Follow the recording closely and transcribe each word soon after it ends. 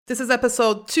This is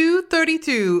episode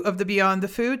 232 of the Beyond the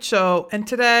Food Show, and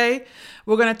today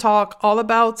we're going to talk all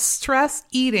about stress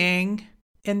eating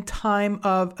in time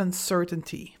of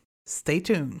uncertainty. Stay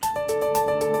tuned.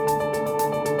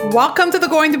 Welcome to the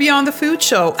Going to Beyond the Food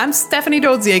Show. I'm Stephanie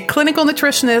Dozier, clinical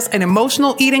nutritionist and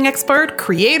emotional eating expert,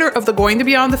 creator of the Going to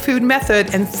Beyond the Food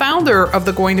method, and founder of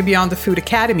the Going to Beyond the Food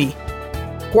Academy.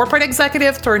 Corporate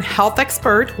executive turned health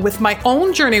expert with my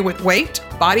own journey with weight,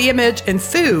 body image, and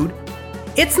food.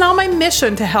 It's now my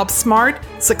mission to help smart,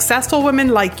 successful women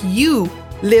like you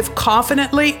live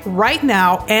confidently right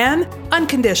now and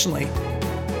unconditionally.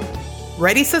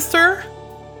 Ready, sister?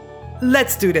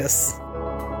 Let's do this.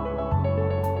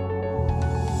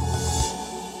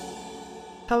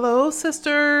 Hello,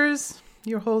 sisters.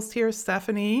 Your host here,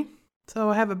 Stephanie. So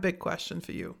I have a big question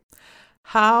for you.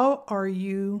 How are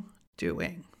you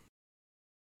doing?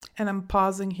 And I'm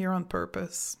pausing here on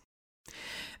purpose.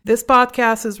 This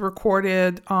podcast is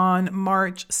recorded on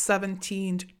March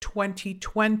 17th,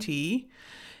 2020.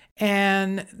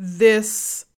 And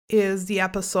this is the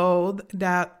episode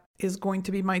that is going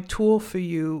to be my tool for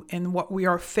you in what we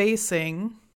are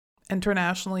facing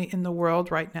internationally in the world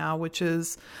right now, which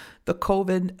is the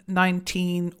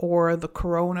COVID-19 or the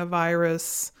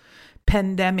coronavirus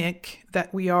pandemic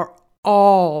that we are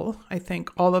all, I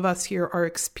think all of us here are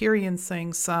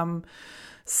experiencing some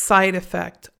side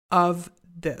effect of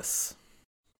this.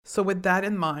 So with that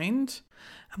in mind,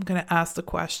 I'm going to ask the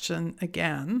question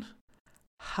again.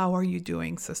 How are you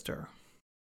doing, sister?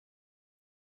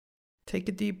 Take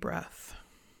a deep breath.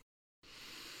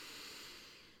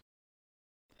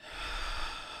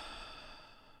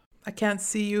 I can't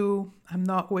see you. I'm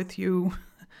not with you.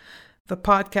 The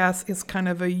podcast is kind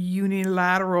of a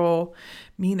unilateral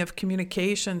mean of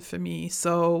communication for me.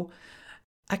 So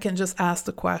I can just ask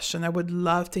the question. I would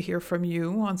love to hear from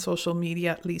you on social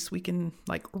media. At least we can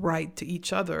write to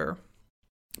each other.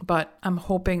 But I'm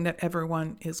hoping that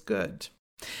everyone is good.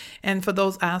 And for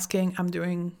those asking, I'm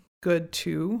doing good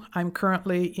too. I'm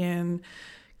currently in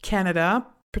Canada,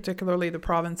 particularly the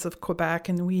province of Quebec,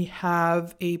 and we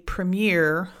have a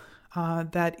premier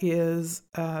that is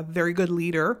a very good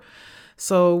leader.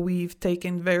 So we've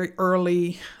taken very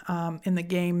early in the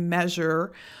game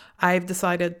measure. I've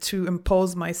decided to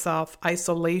impose myself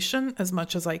isolation as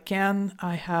much as I can.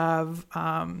 I have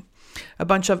a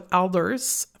bunch of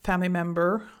elders, family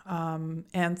member,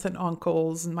 aunts and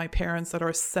uncles, and my parents that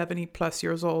are 70 plus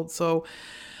years old. So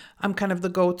I'm kind of the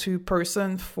go-to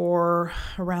person for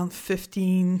around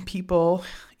 15 people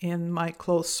in my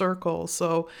close circle.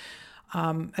 So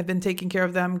I've been taking care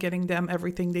of them, getting them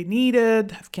everything they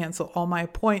needed. I've canceled all my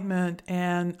appointment,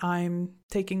 and I'm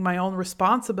taking my own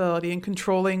responsibility and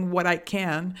controlling what I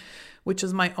can, which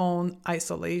is my own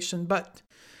isolation. But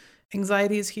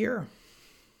anxiety is here.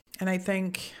 And I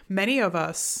think many of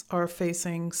us are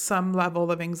facing some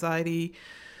level of anxiety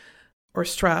or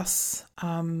stress.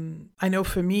 I know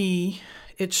for me,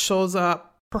 it shows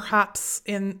up perhaps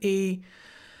in a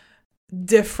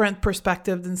different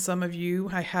perspective than some of you.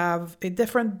 I have a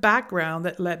different background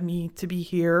that led me to be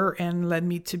here and led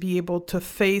me to be able to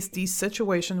face these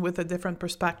situations with a different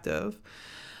perspective.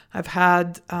 I've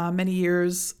had many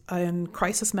years in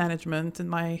crisis management in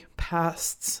my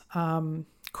past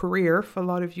career. For a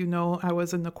lot of you know, I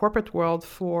was in the corporate world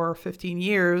for 15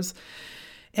 years.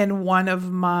 And one of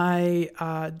my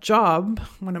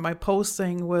one of my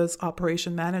posting was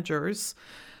operation managers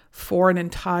for an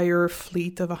entire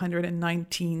fleet of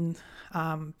 119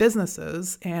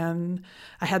 businesses. And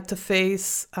I had to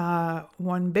face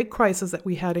one big crisis that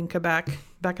we had in Quebec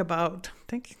back about, I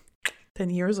think, 10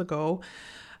 years ago,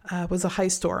 was a high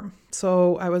storm.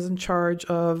 So I was in charge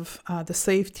of the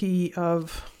safety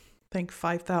of, I think,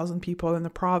 5,000 people in the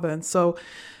province. So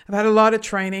I've had a lot of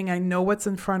training. I know what's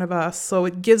in front of us. So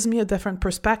it gives me a different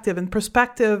perspective. And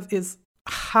perspective is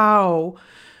how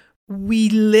we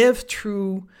live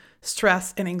through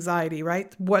stress and anxiety,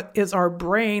 right? What is our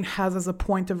brain has as a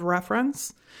point of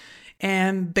reference.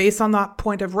 And based on that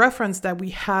point of reference that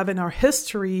we have in our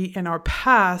history, in our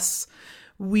past,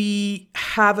 we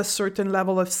have a certain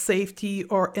level of safety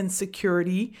or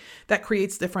insecurity that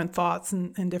creates different thoughts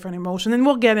and different emotions. And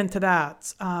we'll get into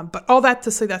that. But all that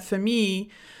to say that for me,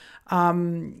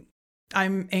 I'm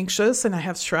anxious and I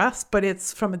have stress, but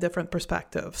it's from a different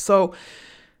perspective. So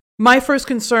my first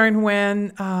concern when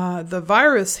the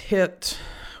virus hit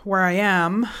where I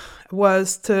am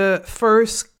was to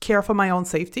first care for my own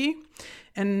safety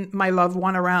and my loved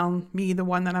one around me, the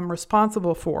one that I'm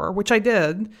responsible for, which I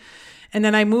did. And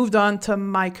then I moved on to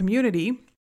my community.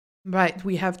 Right,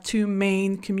 we have two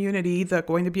main community, the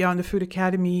Going to Beyond the Food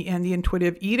Academy and the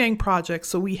Intuitive Eating Project.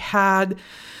 So we had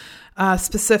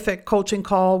specific coaching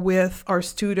call with our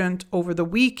student over the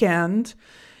weekend.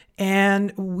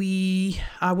 And we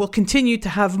will continue to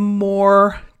have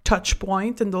more touch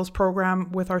point in those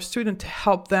programs with our student to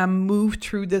help them move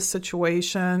through this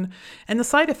situation and the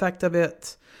side effect of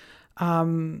it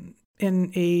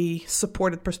in a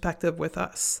supported perspective with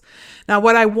us. Now,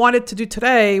 what I wanted to do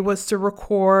today was to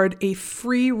record a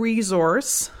free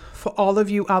resource for all of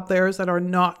you out there that are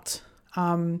not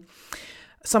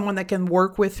someone that can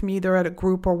work with me. They're at a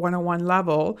group or one-on-one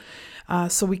level,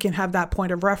 so we can have that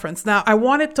point of reference. Now, I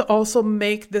wanted to also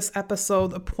make this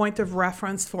episode a point of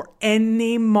reference for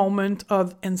any moment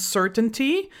of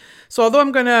uncertainty. So although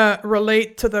I'm going to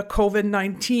relate to the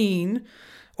COVID-19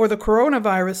 or the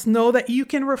coronavirus, know that you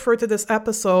can refer to this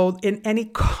episode in any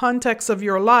context of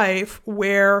your life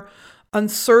where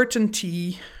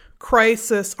uncertainty,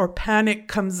 crisis, or panic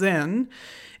comes in,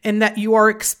 and that you are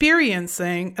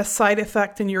experiencing a side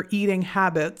effect in your eating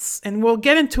habits. And we'll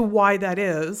get into why that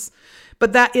is,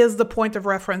 but that is the point of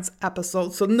reference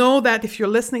episode. So know that if you're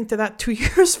listening to that 2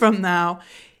 years from now,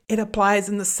 it applies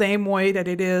in the same way that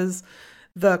it is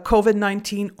the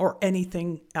COVID-19 or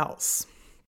anything else.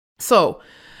 So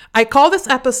I call this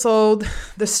episode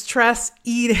the stress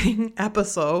eating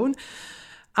episode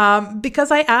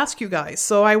because I asked you guys.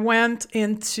 So I went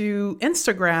into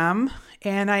Instagram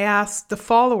and I asked the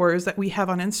followers that we have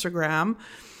on Instagram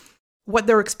what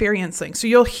they're experiencing. So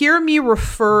you'll hear me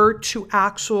refer to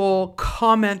actual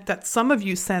comment that some of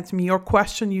you sent me or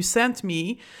question you sent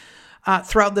me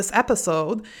throughout this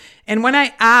episode. And when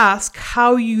I ask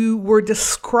how you were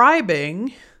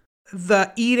describing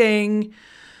the eating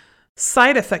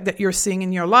side effect that you're seeing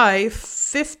in your life,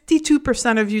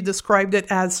 52% of you described it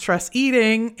as stress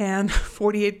eating and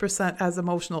 48% as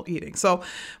emotional eating. So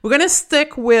we're going to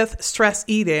stick with stress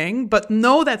eating, but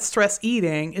know that stress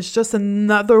eating is just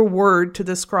another word to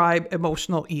describe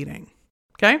emotional eating.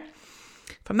 Okay?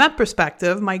 From that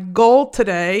perspective, my goal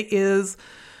today is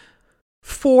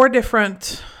 4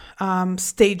 different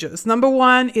stages. Number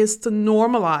 1 is to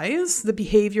normalize the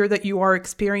behavior that you are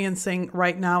experiencing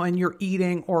right now in your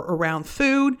eating or around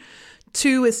food.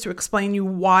 2 is to explain you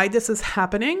why this is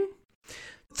happening.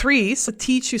 3 is to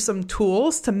teach you some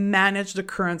tools to manage the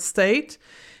current state.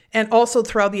 And also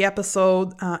throughout the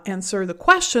episode, answer the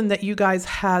question that you guys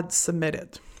had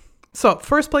submitted. So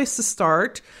first place to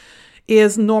start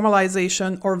is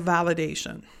normalization or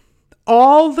validation.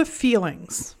 All the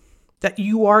feelings that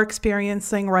you are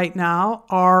experiencing right now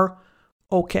are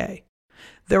okay.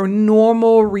 They're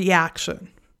normal reaction.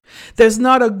 There's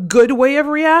not a good way of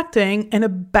reacting and a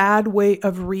bad way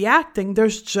of reacting.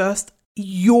 There's just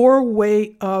your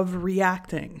way of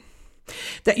reacting.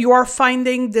 That you are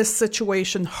finding this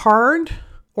situation hard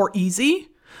or easy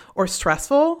or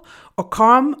stressful or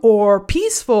calm or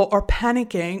peaceful or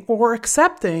panicking or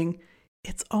accepting,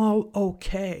 it's all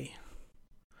okay.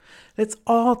 Let's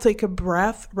all take a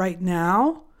breath right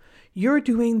now. You're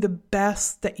doing the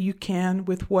best that you can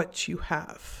with what you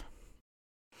have.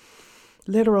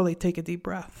 Literally take a deep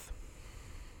breath.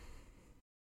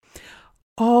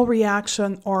 All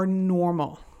reactions are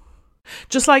normal.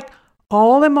 Just like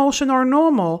all emotion are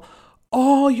normal,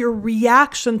 all your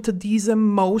reaction to these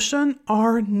emotions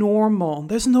are normal.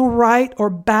 There's no right or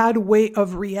bad way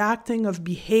of reacting, of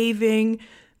behaving,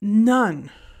 none.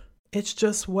 It's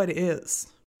just what it is.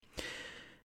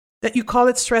 That you call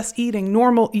it stress eating,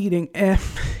 normal eating,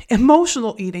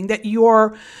 emotional eating, that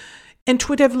you're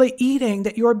intuitively eating,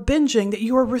 that you're binging, that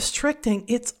you're restricting,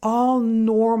 it's all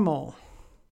normal.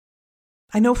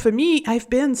 I know for me, I've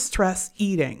been stress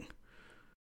eating,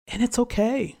 and it's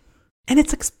okay, and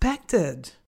it's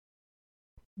expected.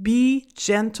 Be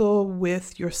gentle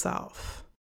with yourself.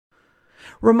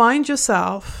 Remind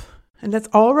yourself, and let's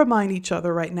all remind each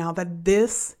other right now that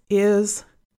this is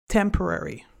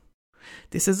temporary.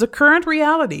 This is the current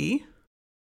reality,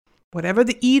 whatever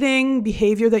the eating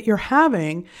behavior that you're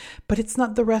having, but it's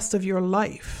not the rest of your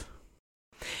life.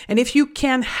 And if you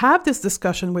can have this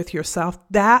discussion with yourself,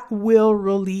 that will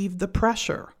relieve the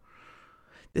pressure.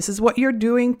 This is what you're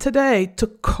doing today to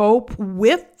cope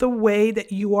with the way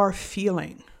that you are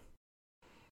feeling.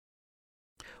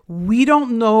 We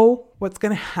don't know what's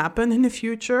going to happen in the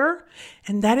future,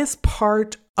 and that is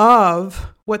part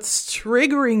of what's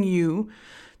triggering you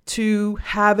to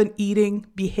have an eating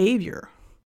behavior.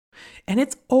 And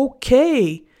it's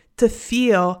okay to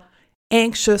feel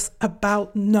anxious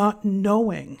about not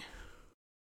knowing.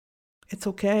 It's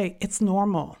okay. It's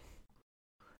normal.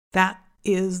 That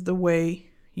is the way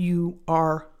you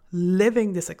are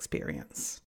living this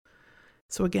experience.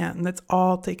 So again, let's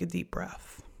all take a deep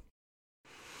breath.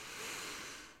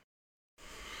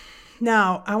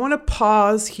 Now, I want to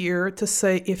pause here to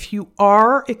say if you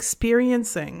are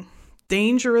experiencing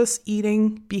dangerous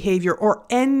eating behavior or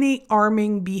any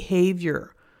harming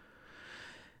behavior,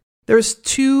 there's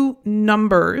 2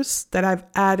 numbers that I've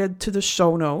added to the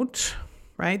show note,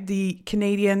 right? The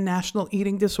Canadian National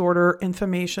Eating Disorder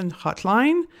Information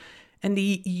Hotline and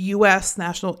the US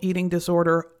National Eating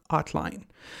Disorder Hotline.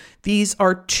 These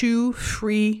are 2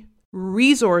 free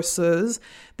resources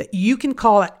that you can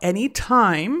call at any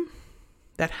time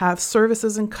that have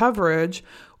services and coverage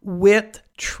with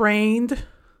trained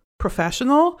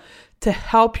professional to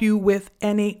help you with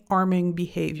any harming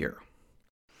behavior.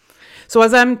 So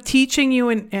as I'm teaching you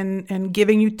and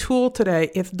giving you tool today,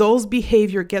 if those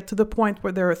behavior get to the point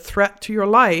where they're a threat to your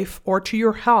life or to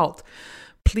your health,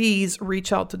 please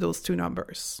reach out to those 2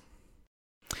 numbers.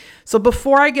 So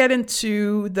before I get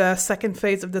into the second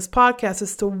phase of this podcast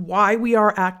as to why we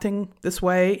are acting this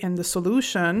way and the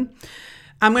solution,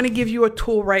 I'm going to give you a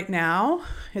tool right now.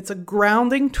 It's a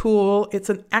grounding tool. It's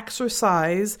an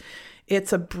exercise.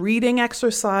 It's a breathing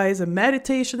exercise, a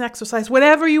meditation exercise,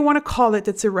 whatever you want to call it.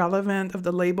 It's irrelevant of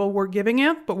the label we're giving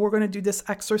it, but we're going to do this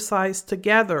exercise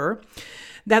together.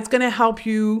 That's going to help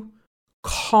you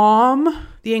calm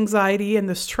the anxiety and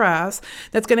the stress.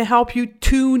 That's going to help you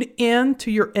tune in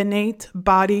to your innate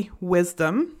body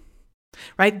wisdom,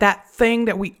 right? That thing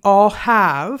that we all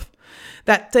have.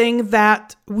 That thing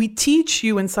that we teach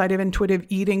you inside of intuitive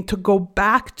eating to go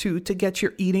back to get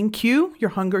your eating cue, your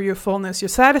hunger, your fullness, your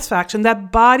satisfaction,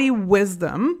 that body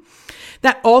wisdom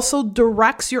that also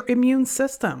directs your immune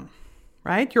system,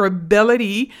 right? Your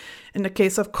ability, in the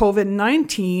case of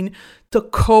COVID-19, to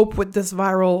cope with this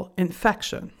viral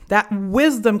infection. That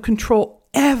wisdom control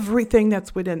everything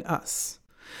that's within us.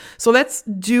 So let's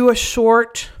do a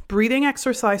short breathing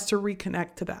exercise to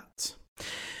reconnect to that.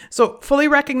 So fully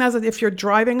recognize that if you're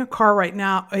driving a car right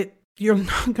now, you're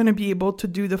not going to be able to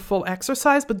do the full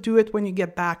exercise, but do it when you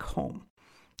get back home.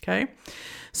 Okay?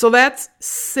 So let's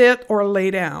sit or lay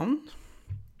down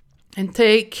and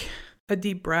take a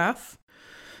deep breath,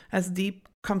 as deep,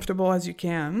 comfortable as you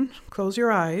can. Close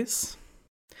your eyes.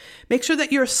 Make sure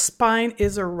that your spine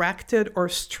is erected or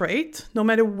straight, no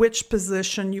matter which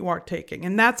position you are taking.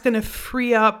 And that's going to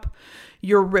free up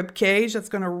your rib cage. That's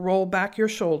going to roll back your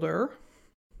shoulder.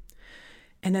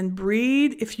 And then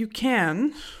breathe, if you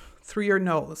can, through your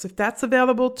nose. If that's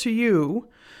available to you,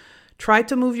 try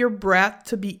to move your breath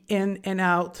to be in and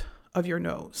out of your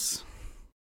nose.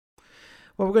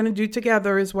 What we're going to do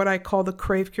together is what I call the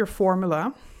Crave Cure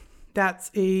formula. That's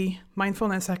a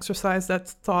mindfulness exercise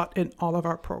that's taught in all of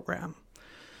our program.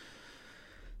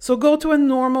 So go to a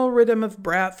normal rhythm of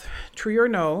breath through your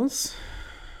nose.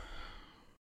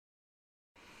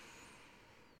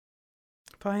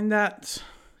 Find that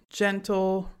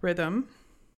gentle rhythm.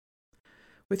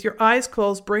 With your eyes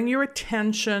closed, bring your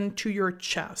attention to your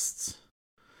chest,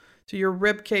 to your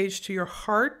rib cage, to your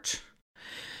heart,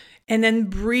 and then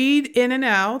breathe in and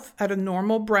out at a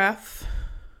normal breath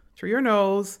through your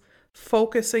nose,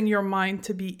 focusing your mind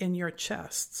to be in your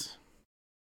chest.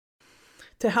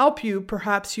 To help you,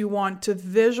 perhaps you want to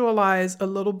visualize a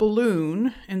little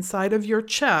balloon inside of your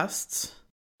chest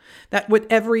that with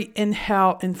every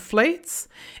inhale inflates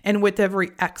and with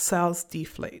every exhale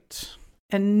deflates.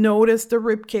 And notice the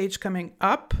rib cage coming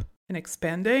up and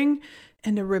expanding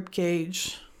and the rib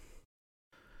cage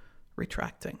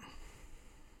retracting.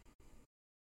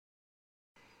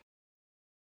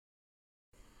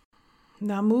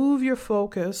 Now move your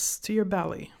focus to your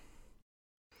belly.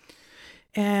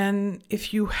 And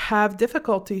if you have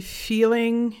difficulty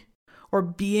feeling or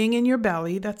being in your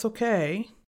belly, that's okay.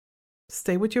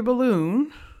 Stay with your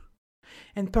balloon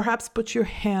and perhaps put your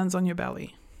hands on your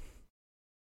belly.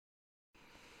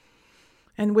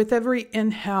 And with every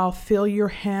inhale, feel your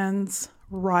hands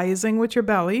rising with your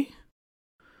belly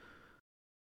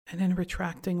and then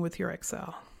retracting with your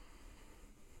exhale.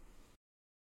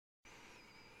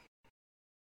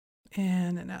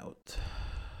 In and out.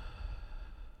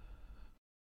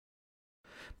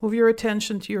 Move your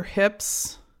attention to your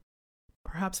hips.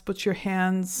 Perhaps put your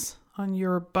hands on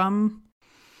your bum,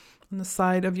 on the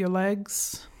side of your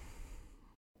legs.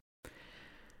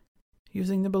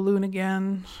 Using the balloon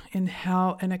again,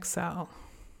 inhale and exhale.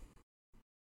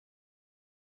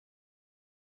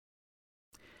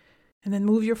 And then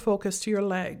move your focus to your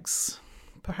legs.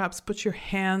 Perhaps put your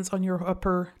hands on your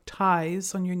upper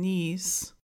thighs, on your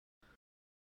knees.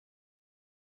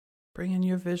 Bring in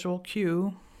your visual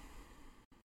cue.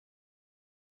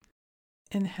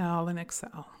 Inhale and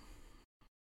exhale.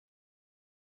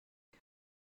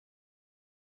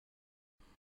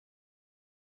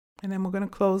 And then we're going to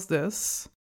close this.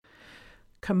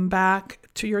 come back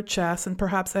to your chest, and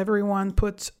perhaps everyone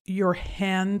puts your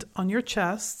hand on your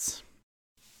chest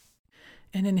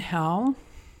and inhale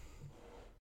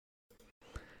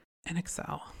and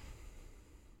exhale.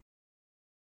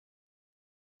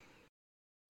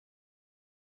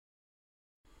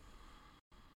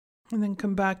 And then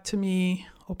come back to me,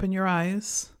 open your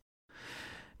eyes.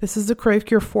 This is the Crave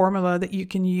Cure formula that you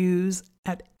can use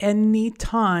at any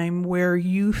time where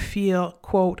you feel,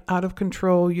 quote, out of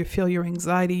control. You feel your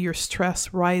anxiety, your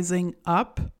stress rising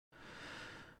up.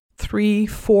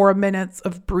 3-4 minutes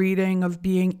of breathing, of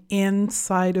being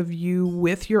inside of you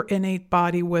with your innate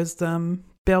body wisdom,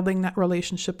 building that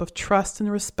relationship of trust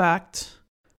and respect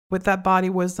with that body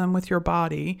wisdom, with your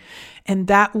body. And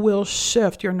that will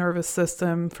shift your nervous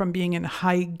system from being in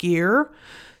high gear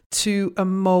to a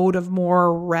mode of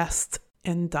more rest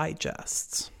and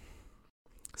digest.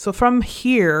 So from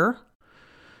here,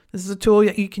 this is a tool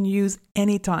that you can use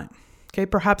anytime. Okay,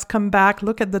 perhaps come back,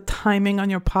 look at the timing on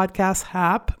your podcast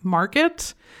app, mark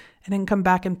it, and then come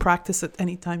back and practice it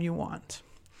anytime you want.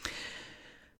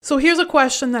 So here's a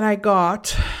question that I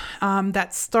got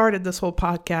that started this whole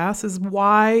podcast is,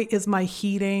 why is my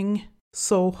heating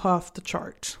so off the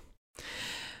chart?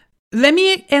 Let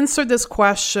me answer this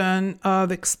question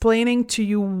of explaining to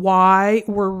you why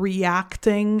we're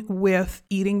reacting with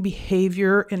eating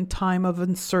behavior in time of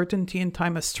uncertainty and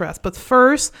time of stress. But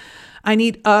first, I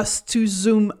need us to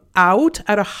zoom out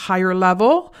at a higher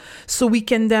level so we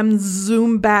can then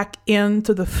zoom back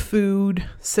into the food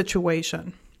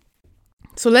situation.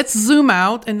 So let's zoom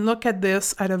out and look at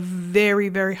this at a very,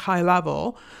 very high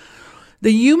level.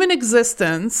 The human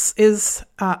existence is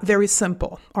very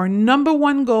simple. Our number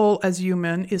one goal as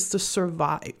human is to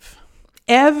survive.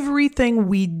 Everything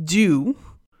we do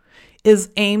is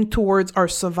aimed towards our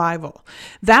survival.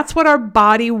 That's what our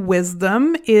body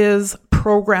wisdom is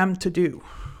programmed to do,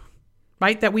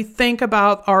 right? That we think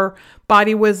about our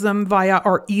body wisdom via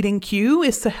our eating cue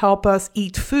is to help us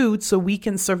eat food so we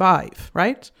can survive,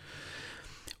 right?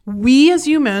 We as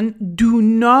humans do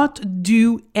not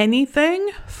do anything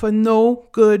for no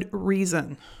good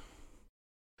reason.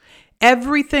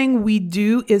 Everything we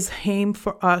do is aimed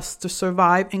for us to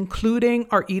survive, including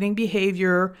our eating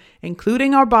behavior,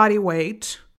 including our body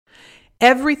weight.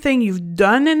 Everything you've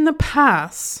done in the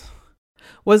past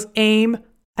was aimed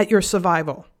at your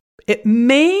survival. It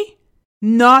may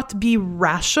not be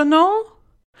rational,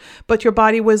 but your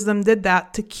body wisdom did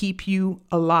that to keep you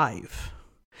alive,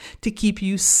 to keep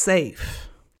you safe.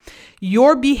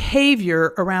 Your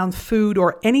behavior around food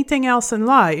or anything else in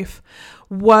life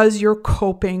was your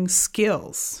coping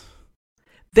skills.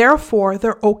 Therefore,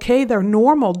 they're okay, they're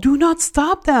normal. Do not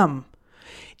stop them.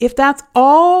 If that's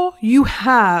all you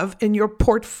have in your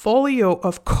portfolio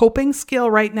of coping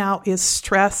skill right now is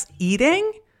stress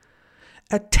eating,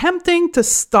 attempting to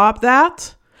stop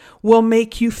that will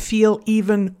make you feel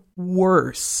even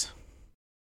worse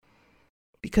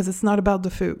because it's not about the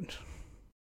food.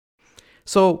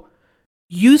 So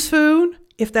use food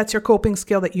if that's your coping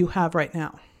skill that you have right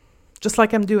now, just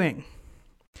like I'm doing.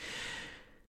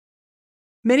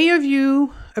 Many of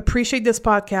you appreciate this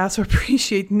podcast or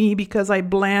appreciate me because I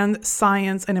blend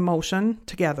science and emotion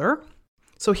together.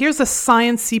 So here's the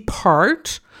sciencey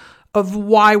part of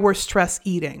why we're stress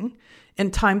eating in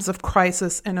times of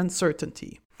crisis and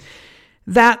uncertainty.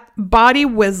 That body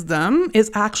wisdom is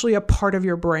actually a part of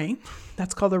your brain.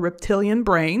 That's called the reptilian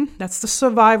brain. That's the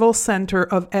survival center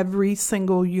of every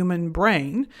single human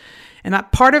brain. And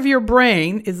that part of your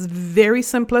brain is very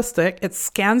simplistic. It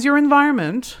scans your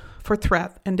environment for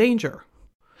threat and danger.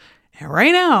 And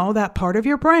right now, that part of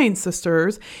your brain,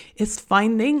 sisters, is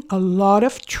finding a lot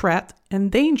of threat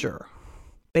and danger.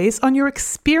 Based on your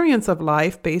experience of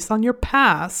life, based on your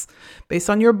past, based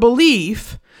on your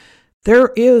belief,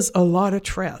 there is a lot of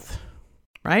threat,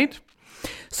 right?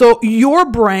 So your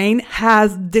brain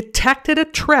has detected a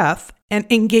threat and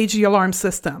engaged the alarm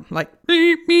system, like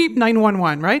beep, beep,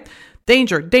 911, right?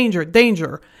 Danger, danger,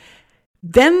 danger.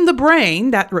 Then the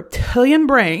brain, that reptilian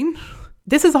brain,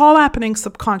 this is all happening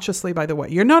subconsciously, by the way.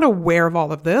 You're not aware of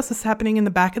all of this. It's happening in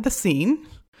the back of the scene.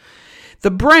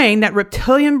 The brain, that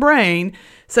reptilian brain,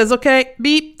 says, okay,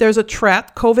 beep, there's a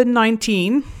threat,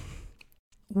 COVID-19.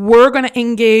 We're going to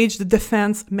engage the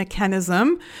defense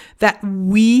mechanism that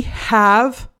we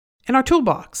have in our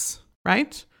toolbox,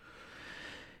 right?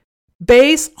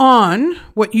 Based on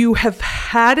what you have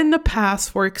had in the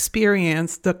past for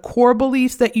experience, the core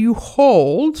beliefs that you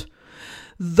hold,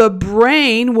 the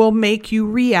brain will make you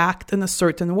react in a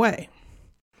certain way.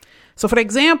 So for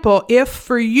example, if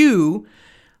for you,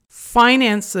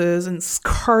 finances and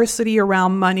scarcity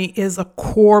around money is a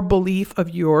core belief of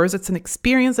yours, it's an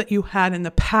experience that you had in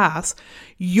the past,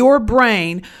 your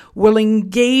brain will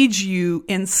engage you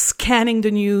in scanning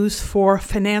the news for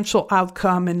financial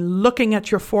outcome and looking at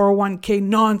your 401k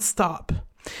nonstop.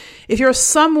 If you're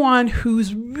someone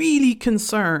who's really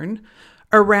concerned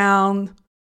around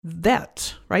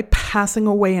death, right? Passing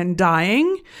away and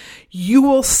dying, you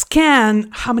will scan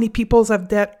how many people have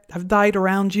died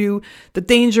around you, the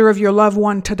danger of your loved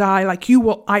one to die. Like, you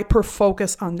will hyper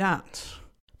focus on that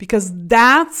because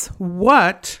that's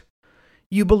what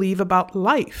you believe about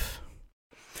life.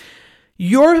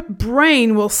 Your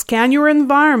brain will scan your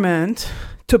environment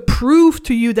to prove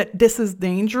to you that this is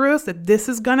dangerous, that this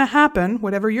is going to happen,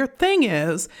 whatever your thing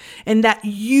is, and that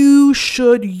you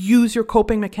should use your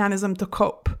coping mechanism to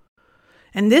cope.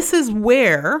 And this is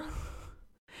where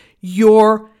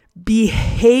your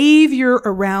behavior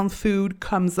around food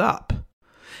comes up.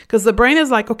 Because the brain is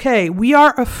like, okay, we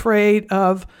are afraid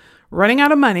of running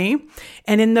out of money.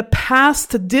 And in the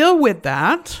past, to deal with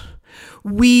that,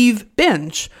 we've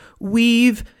binged,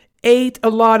 we've ate a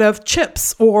lot of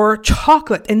chips or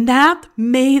chocolate, and that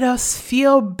made us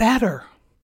feel better.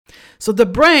 So the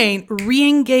brain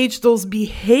re-engaged those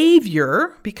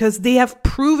behavior because they have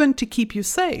proven to keep you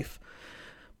safe.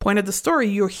 Point of the story,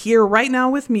 you're here right now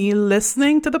with me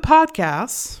listening to the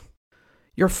podcast.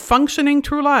 You're functioning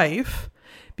through life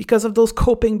because of those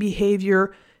coping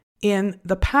behavior in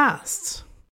the past.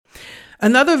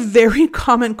 Another very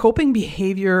common coping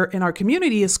behavior in our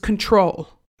community is control.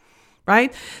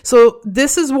 Right? So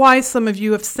this is why some of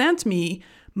you have sent me,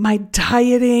 my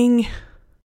dieting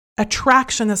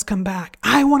attraction has come back.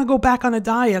 I want to go back on a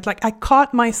diet. Like, I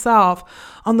caught myself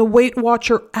on the Weight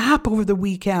Watcher app over the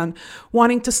weekend,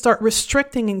 wanting to start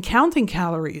restricting and counting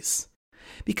calories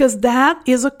because that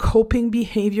is a coping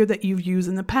behavior that you've used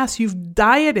in the past. You've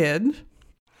dieted.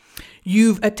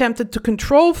 You've attempted to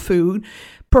control food,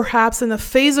 perhaps in a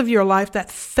phase of your life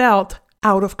that felt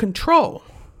out of control.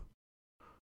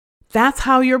 That's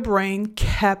how your brain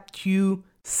kept you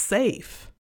safe.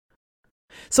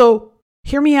 So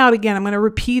hear me out again. I'm going to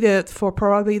repeat it for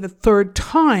probably the third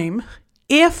time.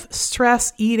 If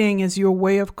stress eating is your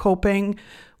way of coping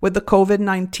with the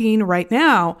COVID-19 right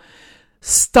now,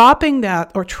 stopping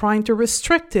that or trying to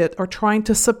restrict it or trying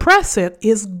to suppress it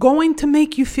is going to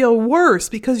make you feel worse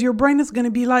because your brain is going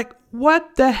to be like,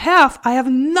 what the hell? I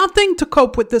have nothing to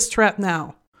cope with this threat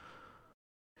now.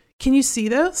 Can you see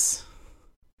this?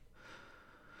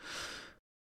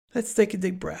 Let's take a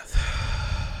deep breath.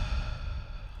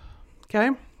 Okay?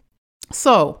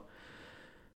 So,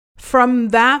 from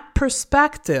that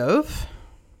perspective,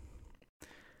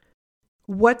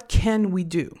 what can we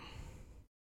do?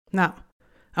 Now,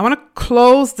 I want to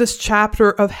close this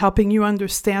chapter of helping you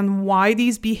understand why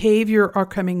these behaviors are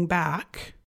coming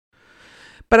back.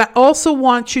 But I also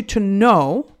want you to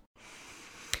know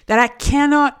that I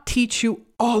cannot teach you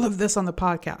all of this on the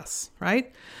podcast,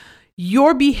 right?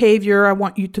 Your behavior, I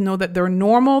want you to know that they're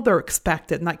normal, they're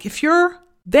expected. Like, if you're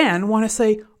then want to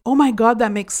say, oh my God,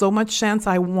 that makes so much sense,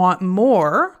 I want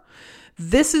more,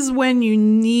 this is when you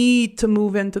need to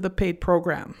move into the paid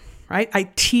program, right? I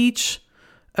teach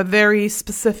a very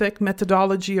specific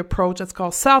methodology approach that's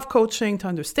called self-coaching to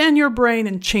understand your brain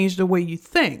and change the way you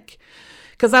think.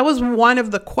 Because that was one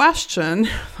of the questions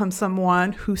from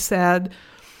someone who said,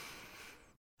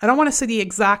 I don't want to say the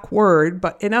exact word,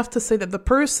 but enough to say that the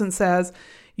person says,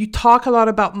 you talk a lot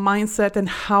about mindset and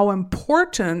how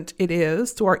important it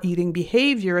is to our eating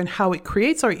behavior and how it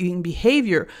creates our eating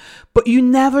behavior, but you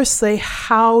never say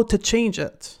how to change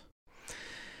it.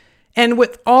 And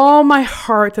with all my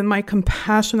heart and my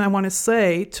compassion, I want to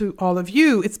say to all of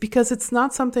you, it's because it's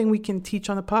not something we can teach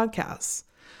on a podcast.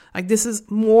 Like, this is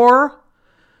more,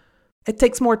 it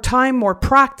takes more time, more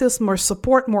practice, more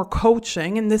support, more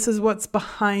coaching. And this is what's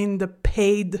behind the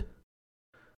paid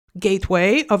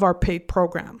gateway of our paid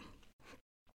program.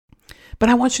 But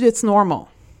I want you to, it's normal.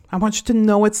 I want you to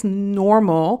know it's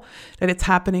normal that it's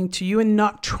happening to you and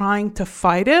not trying to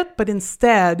fight it, but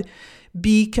instead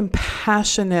be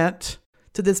compassionate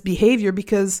to this behavior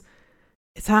because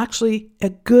it's actually a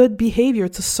good behavior.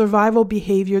 It's a survival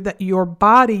behavior that your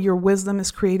body, your wisdom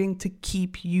is creating to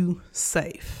keep you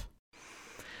safe.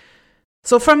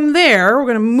 So from there, we're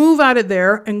going to move out of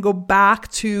there and go back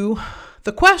to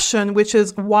the question, which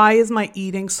is, why is my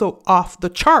eating so off the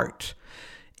chart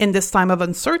in this time of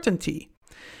uncertainty?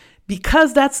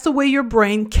 Because that's the way your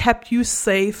brain kept you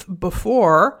safe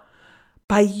before,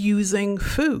 by using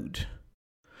food.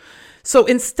 So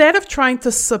instead of trying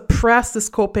to suppress this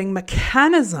coping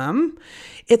mechanism,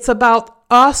 It's about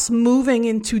us moving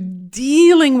into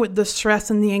dealing with the stress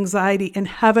and the anxiety and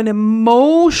have an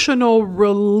emotional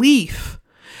relief,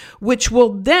 which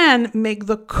will then make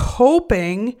the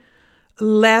coping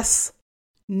less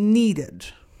needed.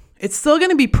 It's still going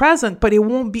to be present, but it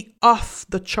won't be off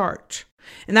the chart.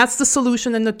 And that's the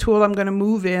solution and the tool I'm going to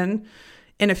move in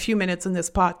a few minutes in this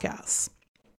podcast.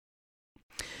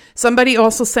 Somebody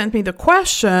also sent me the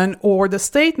question or the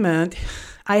statement,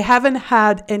 I haven't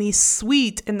had any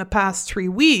sweet in the past 3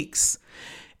 weeks,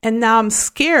 and now I'm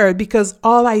scared because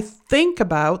all I think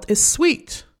about is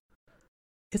sweet.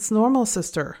 It's normal,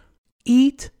 sister.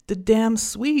 Eat the damn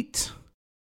sweet.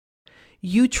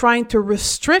 You trying to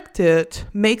restrict it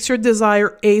makes your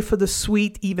desire, A, for the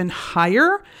sweet even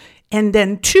higher, and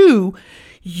then 2,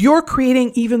 you're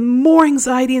creating even more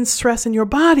anxiety and stress in your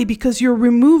body because you're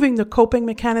removing the coping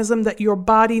mechanism that your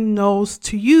body knows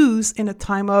to use in a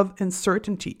time of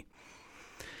uncertainty.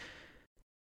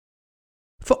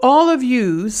 For all of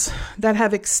yous that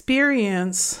have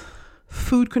experienced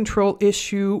food control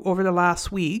issue over the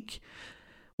last week,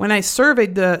 when I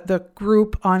surveyed the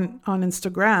group on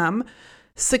Instagram,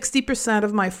 60%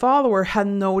 of my followers had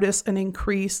noticed an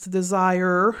increased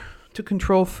desire to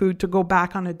control food, to go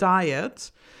back on a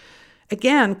diet.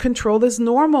 Again, control is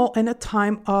normal in a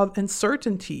time of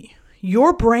uncertainty.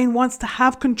 Your brain wants to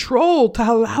have control to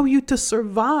allow you to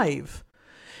survive.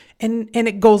 And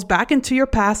it goes back into your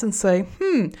past and say,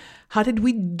 how did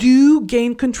we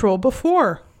gain control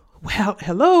before? Well,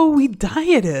 hello, we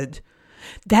dieted.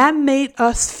 That made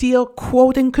us feel,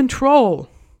 quote, in control.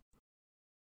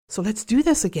 So let's do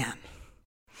this again.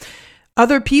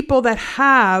 Other people that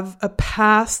have a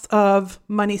past of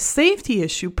money safety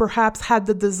issue perhaps had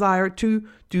the desire to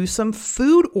do some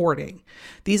food hoarding.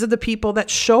 These are the people that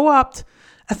show up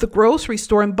at the grocery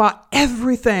store and bought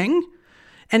everything,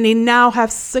 and they now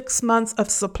have 6 months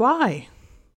of supply.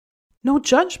 No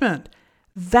judgment.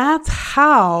 That's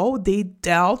how they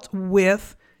dealt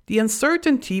with the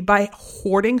uncertainty, by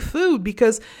hoarding food,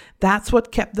 because that's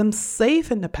what kept them safe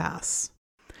in the past.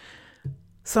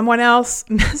 Someone else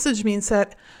messaged me and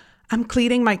said, I'm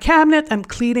cleaning my cabinet, I'm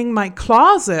cleaning my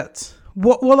closet.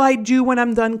 What will I do when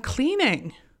I'm done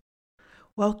cleaning?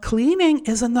 Well, cleaning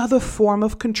is another form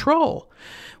of control.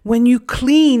 When you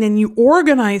clean and you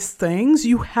organize things,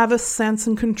 you have a sense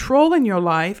and control in your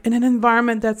life in an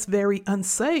environment that's very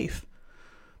unsafe.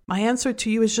 My answer to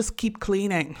you is just keep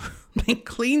cleaning.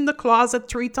 Clean the closet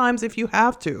 3 times if you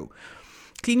have to.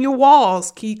 Clean your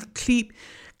walls,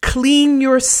 clean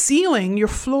your ceiling, your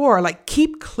floor.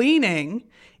 Keep cleaning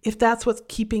if that's what's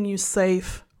keeping you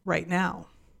safe right now.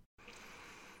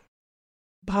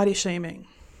 Body shaming.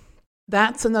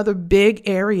 That's another big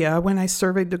area. When I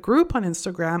surveyed the group on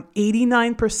Instagram,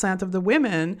 89% of the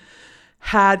women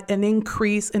had an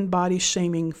increase in body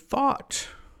shaming thought.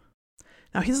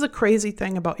 Now, here's the crazy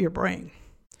thing about your brain.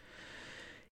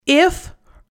 If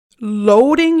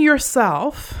loading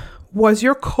yourself was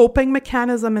your coping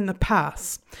mechanism in the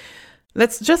past,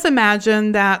 let's just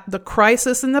imagine that the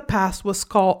crisis in the past was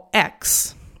called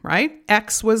X, right?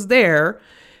 X was there,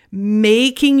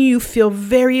 making you feel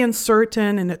very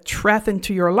uncertain and a threat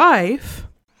into your life.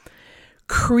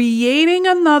 Creating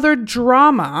another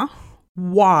drama,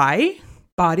 Y,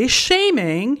 body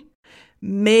shaming,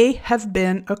 may have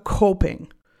been a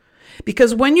coping.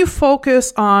 Because when you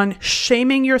focus on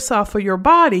shaming yourself or your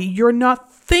body, you're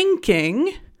not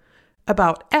thinking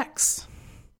about X.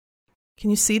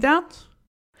 Can you see that?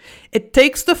 It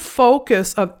takes the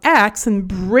focus of X and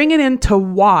bring it into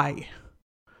Y.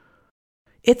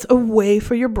 It's a way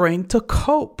for your brain to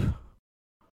cope.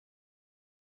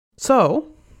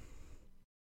 So,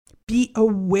 be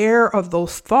aware of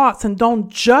those thoughts and don't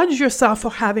judge yourself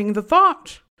for having the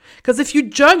thought. Because if you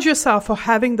judge yourself for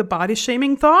having the body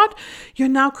shaming thought, you're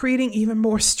now creating even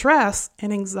more stress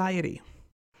and anxiety.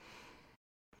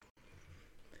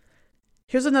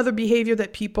 Here's another behavior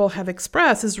that people have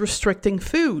expressed is restricting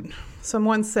food.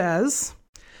 Someone says,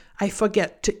 I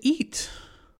forget to eat.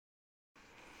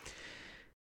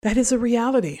 That is a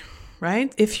reality,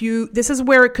 right? This is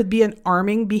where it could be an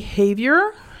arming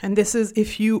behavior. And this is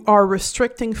if you are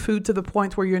restricting food to the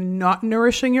point where you're not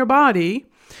nourishing your body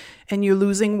and you're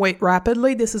losing weight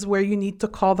rapidly, this is where you need to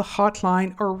call the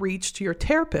hotline or reach to your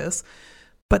therapist.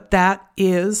 But that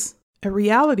is a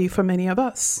reality for many of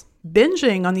us.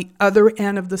 Binging on the other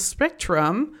end of the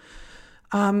spectrum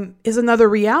is another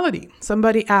reality.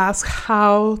 Somebody asked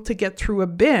how to get through a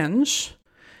binge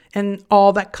and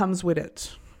all that comes with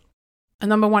it. And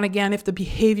number one, again, if the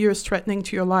behavior is threatening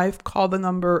to your life, call the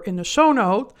number in the show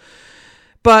note.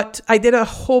 But I did a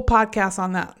whole podcast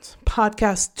on that.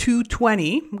 Podcast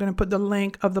 220. I'm going to put the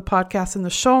link of the podcast in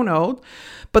the show note.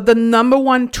 But the number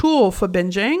one tool for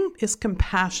binging is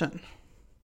compassion.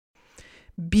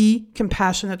 Be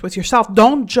compassionate with yourself.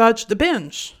 Don't judge the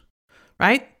binge,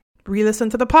 right? Re-listen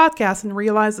to the podcast and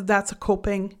realize that that's a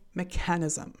coping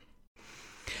mechanism.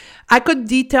 I could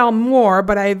detail more,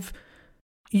 but I've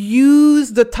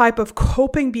used the type of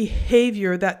coping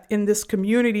behavior that in this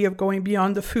community of going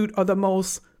beyond the food are the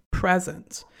most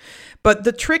present. But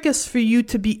the trick is for you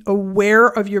to be aware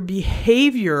of your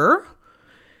behavior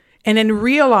and then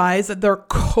realize that they're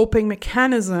coping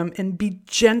mechanism and be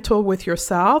gentle with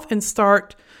yourself and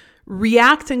start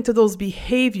reacting to those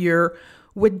behavior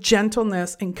with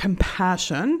gentleness and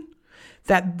compassion,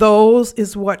 that those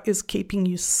is what is keeping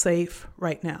you safe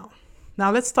right now.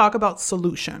 Now let's talk about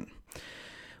solution.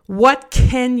 What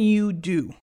can you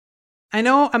do? I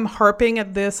know I'm harping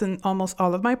at this in almost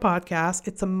all of my podcasts.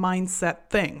 It's a mindset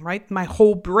thing, right? My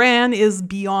whole brand is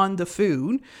beyond the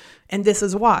food, and this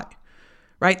is why,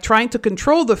 right? Trying to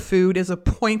control the food is a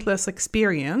pointless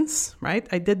experience, right?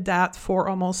 I did that for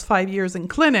almost 5 years in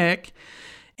clinic,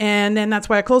 and then that's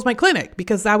why I closed my clinic,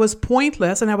 because that was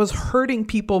pointless and I was hurting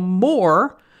people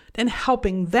more than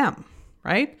helping them,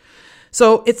 right?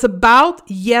 So it's about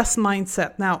yes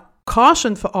mindset. Now,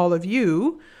 caution for all of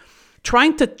you,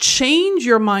 trying to change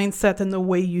your mindset and the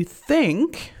way you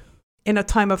think in a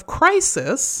time of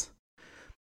crisis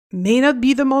may not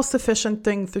be the most efficient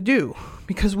thing to do,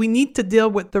 because we need to deal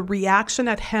with the reaction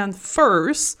at hand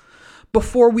first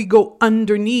before we go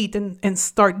underneath and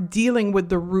start dealing with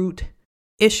the root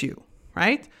issue,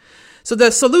 right? So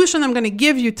the solution I'm going to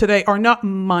give you today are not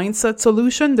mindset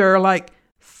solution. They're like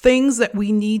things that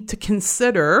we need to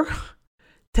consider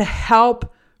to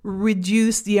help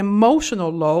reduce the emotional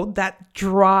load that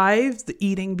drives the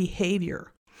eating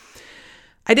behavior.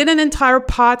 I did an entire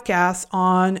podcast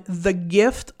on the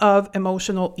gift of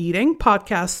emotional eating,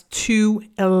 podcast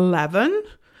 211.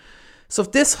 So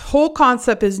if this whole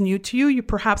concept is new to you, you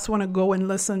perhaps want to go and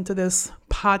listen to this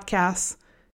podcast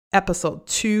episode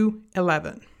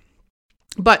 211.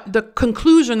 But the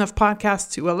conclusion of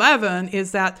podcast 211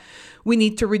 is that we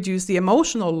need to reduce the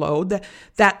emotional load,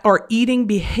 that our eating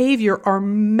behavior are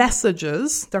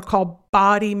messages. They're called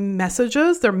body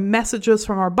messages. They're messages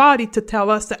from our body to tell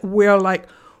us that we're like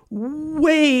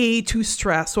way too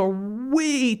stressed or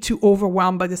way too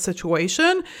overwhelmed by the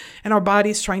situation. And our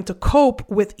body's trying to cope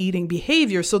with eating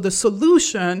behavior. So the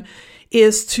solution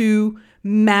is to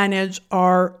manage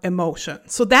our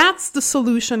emotions. So that's the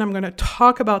solution I'm going to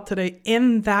talk about today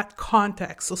in that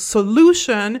context. So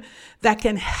solution that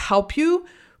can help you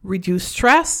reduce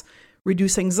stress,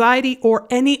 reduce anxiety, or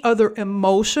any other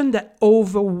emotion that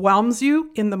overwhelms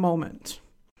you in the moment.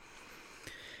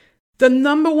 The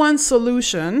number one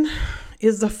solution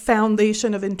is the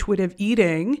foundation of intuitive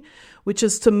eating, which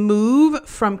is to move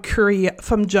from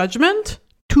judgment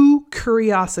to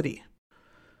curiosity.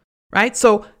 Right?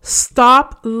 So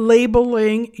stop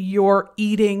labeling your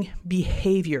eating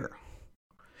behavior.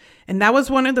 And that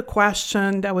was one of the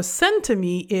questions that was sent to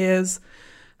me is,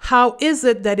 how is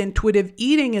it that intuitive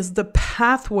eating is the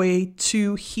pathway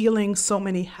to healing so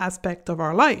many aspects of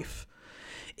our life?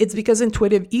 It's because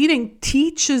intuitive eating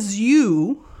teaches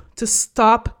you to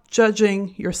stop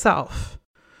judging yourself.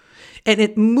 And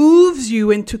it moves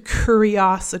you into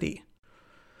curiosity.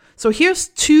 So here's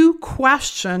 2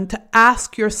 questions to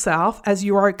ask yourself as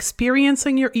you are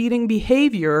experiencing your eating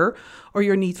behavior or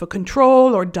your need for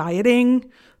control or dieting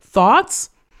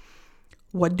thoughts.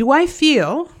 What do I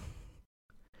feel?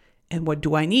 And what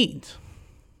do I need?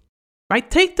 Right?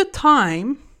 Take the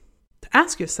time to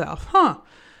ask yourself,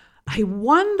 I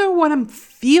wonder what I'm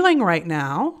feeling right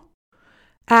now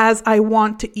as I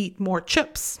want to eat more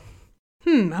chips.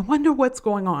 I wonder what's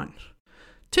going on.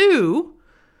 2,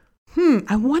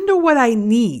 I wonder what I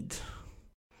need.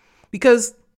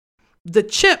 Because the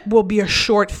chip will be a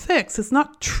short fix. It's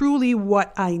not truly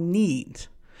what I need.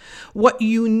 What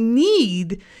you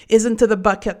need is into the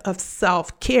bucket of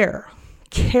self-care.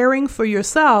 Caring for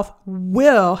yourself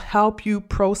will help you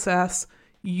process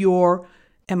your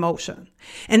emotion.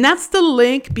 And that's the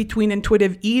link between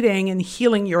intuitive eating and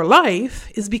healing your life,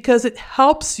 is because it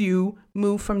helps you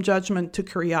move from judgment to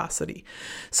curiosity.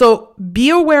 So be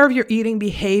aware of your eating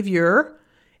behavior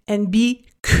and be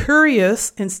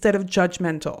curious instead of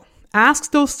judgmental.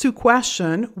 Ask those 2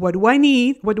 questions. What do I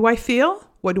need? What do I feel?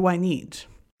 What do I need?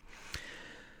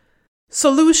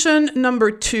 Solution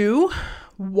number 2,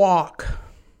 walk.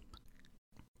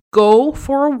 Go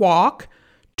for a walk,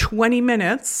 20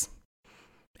 minutes,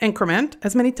 increment,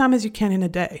 as many times as you can in a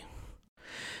day.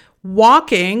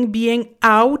 Walking, being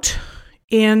out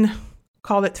in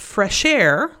call it fresh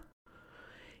air,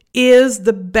 is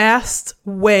the best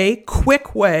way,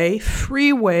 quick way,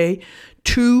 free way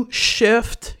to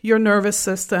shift your nervous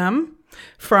system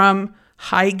from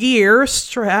high gear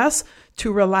stress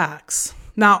to relax.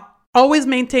 Now, always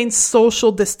maintain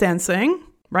social distancing,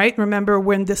 right? Remember,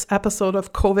 we're in this episode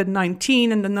of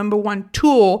COVID-19, and the number one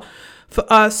tool for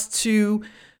us to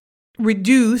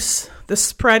reduce the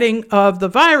spreading of the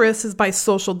virus is by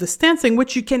social distancing,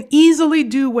 which you can easily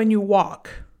do when you walk.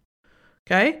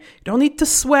 Okay? You don't need to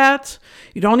sweat.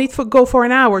 You don't need to go for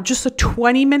an hour. Just a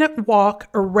 20-minute walk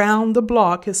around the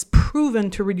block is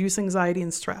proven to reduce anxiety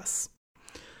and stress.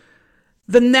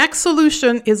 The next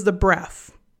solution is the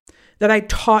breath that I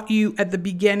taught you at the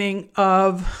beginning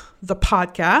of the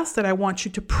podcast that I want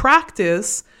you to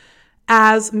practice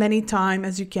as many times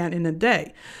as you can in a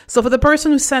day. So for the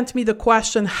person who sent me the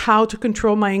question, how to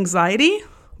control my anxiety,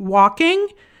 walking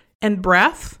and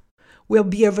breath will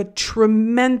be of a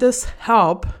tremendous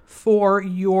help for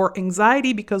your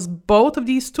anxiety, because both of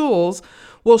these tools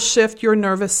will shift your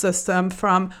nervous system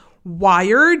from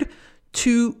wired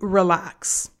to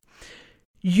relax.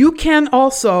 You can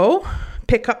also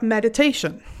pick up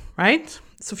meditation, right?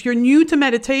 So if you're new to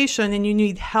meditation and you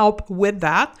need help with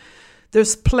that,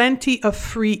 there's plenty of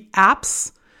free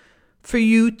apps for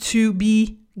you to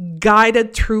be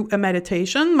guided through a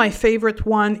meditation. My favorite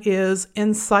one is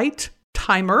Insight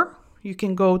Timer. You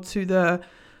can go to the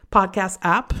podcast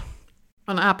app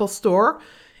on Apple Store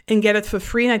and get it for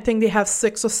free. And I think they have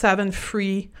 6 or 7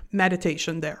 free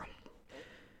meditation there.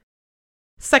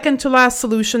 Second to last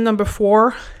solution, number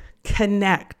 4,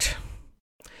 connect.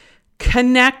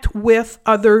 Connect with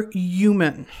other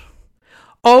human.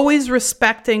 Always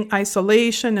respecting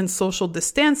isolation and social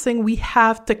distancing, we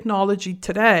have technology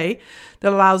today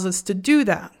that allows us to do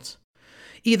that.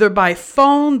 Either by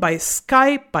phone, by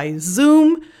Skype, by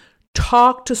Zoom,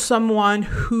 talk to someone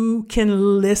who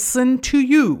can listen to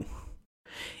you.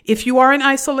 If you are in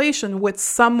isolation with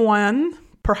someone,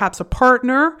 perhaps a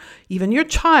partner, even your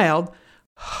child,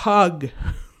 hug.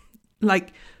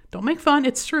 Don't make fun,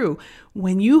 it's true.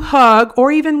 When you hug, or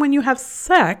even when you have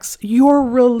sex, you're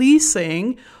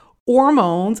releasing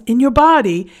hormones in your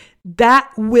body that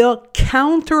will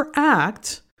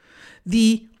counteract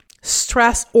the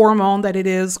stress hormone that it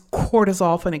is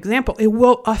cortisol, for an example. It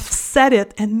will offset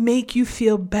it and make you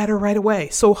feel better right away.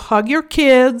 So hug your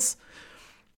kids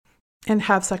and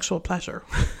have sexual pleasure.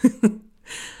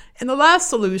 And the last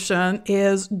solution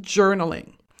is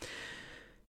journaling.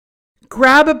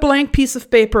 Grab a blank piece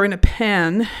of paper and a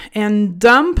pen and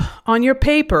dump on your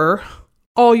paper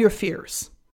all your fears.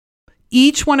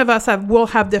 Each one of us will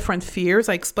have different fears.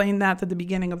 I explained that at the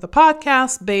beginning of the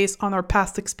podcast based on our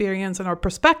past experience and our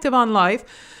perspective on life.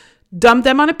 Dump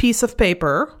them on a piece of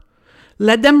paper.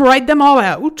 Let them write them all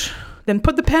out. Then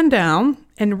put the pen down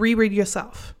and reread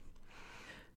yourself.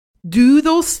 Do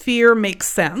those fears make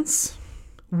sense?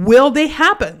 Will they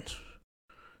happen?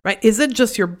 Right? Is it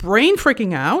just your brain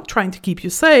freaking out, trying to keep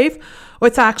you safe? Or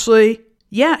it's actually,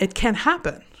 yeah, it can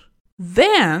happen.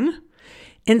 Then,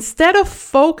 instead of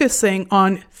focusing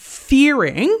on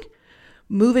fearing,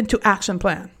 move into action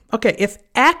plan. Okay, if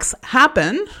X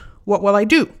happen, what will I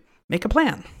do? Make a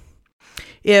plan.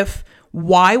 If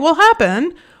Y will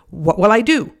happen, what will I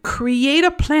do? Create a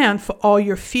plan for all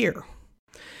your fear.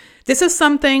 This is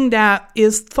something that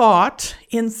is taught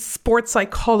in sports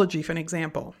psychology, for an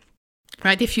example.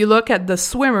 Right? If you look at the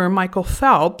swimmer, Michael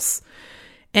Phelps,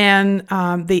 and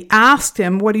they asked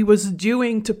him what he was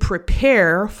doing to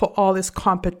prepare for all this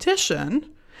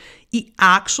competition, he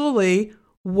actually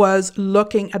was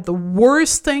looking at the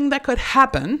worst thing that could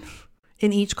happen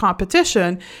in each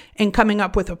competition and coming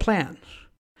up with a plan.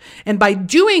 And by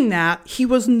doing that, he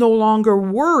was no longer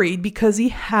worried because he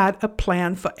had a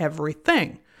plan for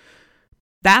everything.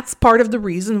 That's part of the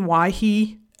reason why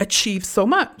he achieved so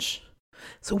much.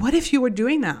 So what if you were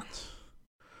doing that?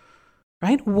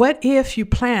 Right? What if you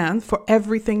plan for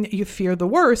everything that you fear the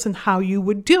worst and how you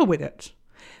would deal with it?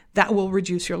 That will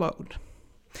reduce your load.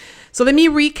 So let me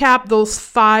recap those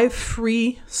 5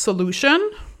 free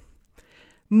solutions.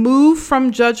 Move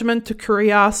from judgment to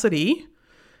curiosity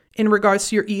in regards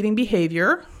to your eating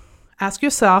behavior. Ask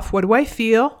yourself, what do I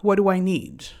feel? What do I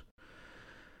need?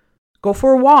 Go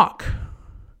for a walk.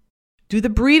 Do the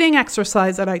breathing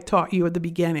exercise that I taught you at the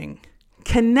beginning.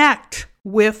 Connect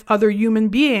with other human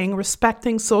beings,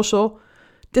 respecting social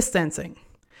distancing.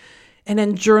 And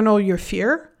then journal your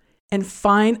fear and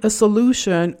find a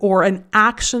solution or an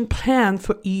action plan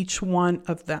for each one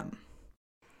of them.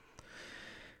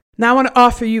 Now I want to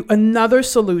offer you another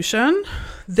solution.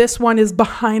 This one is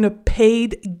behind a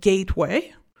paid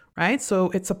gateway, right?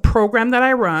 So it's a program that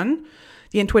I run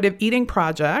the Intuitive Eating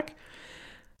Project.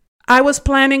 I was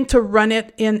planning to run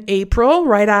it in April,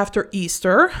 right after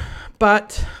Easter,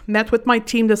 but met with my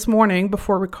team this morning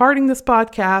before recording this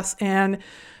podcast, and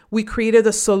we created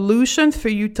a solution for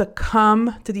you to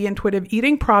come to the Intuitive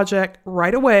Eating Project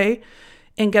right away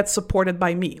and get supported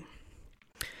by me.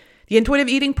 The Intuitive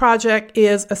Eating Project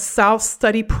is a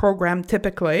self-study program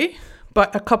typically,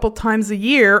 but a couple times a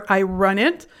year I run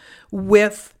it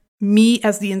with me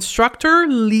as the instructor,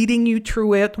 leading you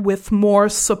through it with more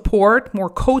support, more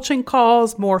coaching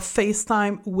calls, more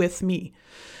FaceTime with me.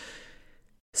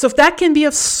 So if that can be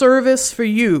of service for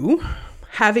you,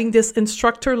 having this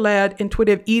instructor-led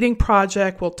Intuitive Eating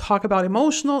Project, we'll talk about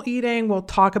emotional eating, we'll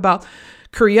talk about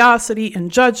curiosity and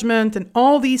judgment and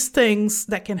all these things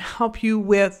that can help you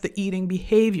with the eating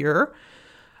behavior,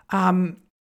 I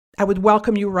would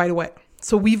welcome you right away.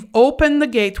 So we've opened the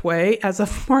gateway as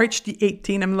of March the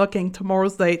 18th. I'm looking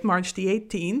tomorrow's date, March the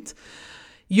 18th.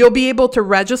 You'll be able to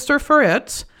register for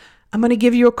it. I'm going to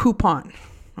give you a coupon,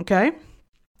 okay,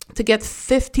 to get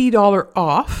 $50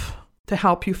 off to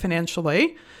help you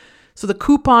financially. So the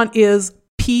coupon is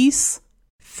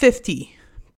PEACE50,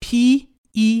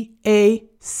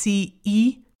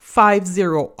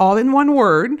 PEACE50, all in one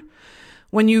word.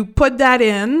 When you put that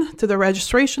in to the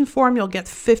registration form, you'll get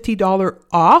 $50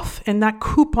 off, and that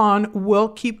coupon will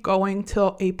keep going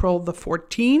till April the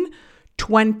 14th,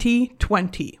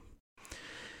 2020.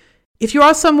 If you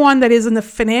are someone that is in a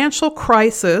financial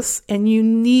crisis and you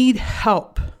need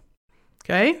help,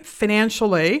 okay,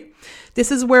 financially,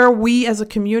 this is where we as a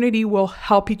community will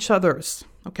help each others,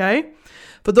 okay?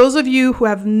 For those of you who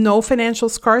have no financial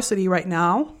scarcity right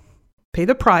now, pay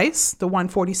the price, the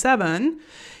 $147.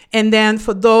 And then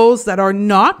for those that are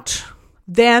not,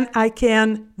 then I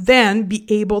can then be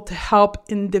able to help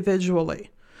individually.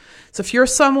 So if you're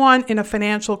someone in a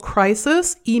financial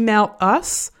crisis, email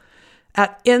us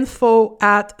at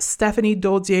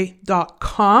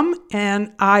info@stephaniedodier.com,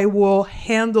 and I will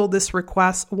handle this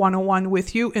request one-on-one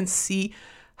with you and see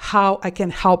how I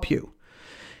can help you.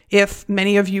 If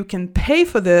many of you can pay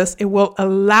for this, it will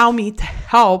allow me to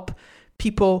help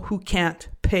people who can't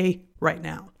pay right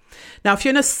now. Now, if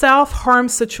you're in a self-harm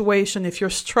situation, if you're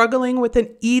struggling with an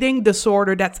eating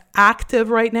disorder that's active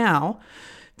right now,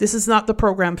 this is not the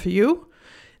program for you.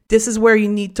 This is where you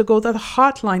need to go to the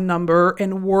hotline number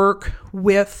and work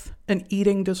with an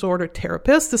eating disorder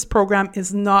therapist. This program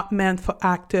is not meant for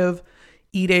active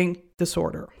eating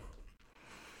disorder.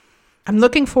 I'm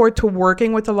looking forward to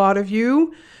working with a lot of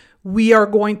you. We are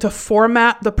going to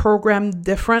format the program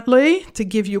differently to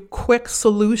give you a quick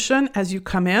solution as you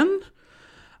come in.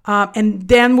 And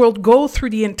then we'll go through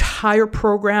the entire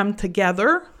program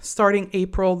together starting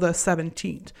April the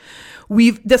 17th.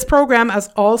 This program has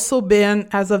also been,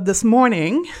 as of this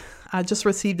morning, I just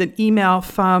received an email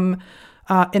from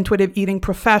Intuitive Eating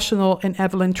Professional and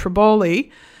Evelyn Triboli.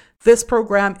 This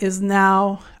program is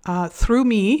now, through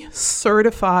me,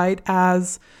 certified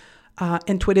as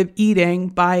Intuitive Eating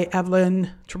by Evelyn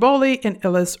Triboli and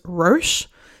Ellis Roche.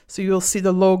 So you'll see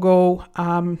the logo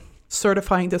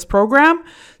certifying this program.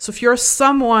 So if you're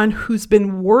someone who's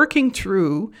been working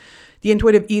through the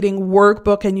Intuitive Eating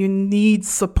workbook and you need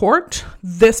support,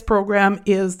 this program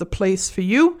is the place for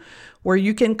you, where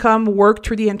you can come work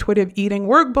through the Intuitive Eating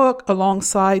workbook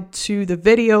alongside to the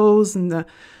videos and the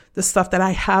stuff that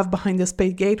I have behind this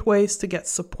paid gateways to get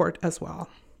support as well.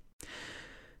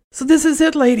 So this is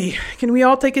it, lady. Can we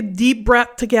all take a deep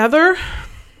breath together?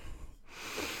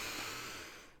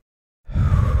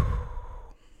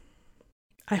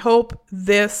 I hope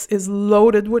this is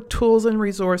loaded with tools and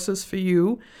resources for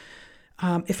you.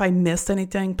 If I missed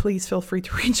anything, please feel free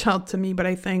to reach out to me, but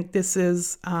I think this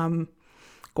is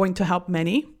going to help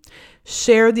many.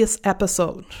 Share this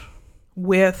episode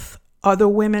with other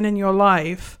women in your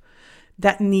life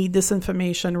that need this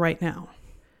information right now.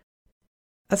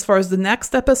 As far as the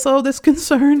next episode is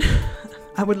concerned,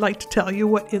 I would like to tell you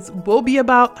what it will be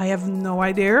about. I have no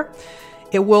idea.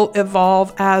 It will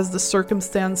evolve as the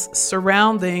circumstance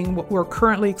surrounding what we're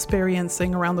currently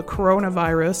experiencing around the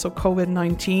coronavirus, so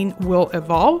COVID-19, will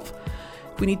evolve.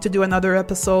 If we need to do another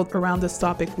episode around this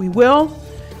topic, we will.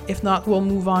 If not, we'll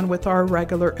move on with our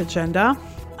regular agenda.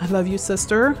 I love you,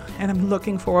 sister, and I'm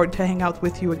looking forward to hang out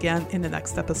with you again in the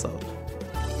next episode.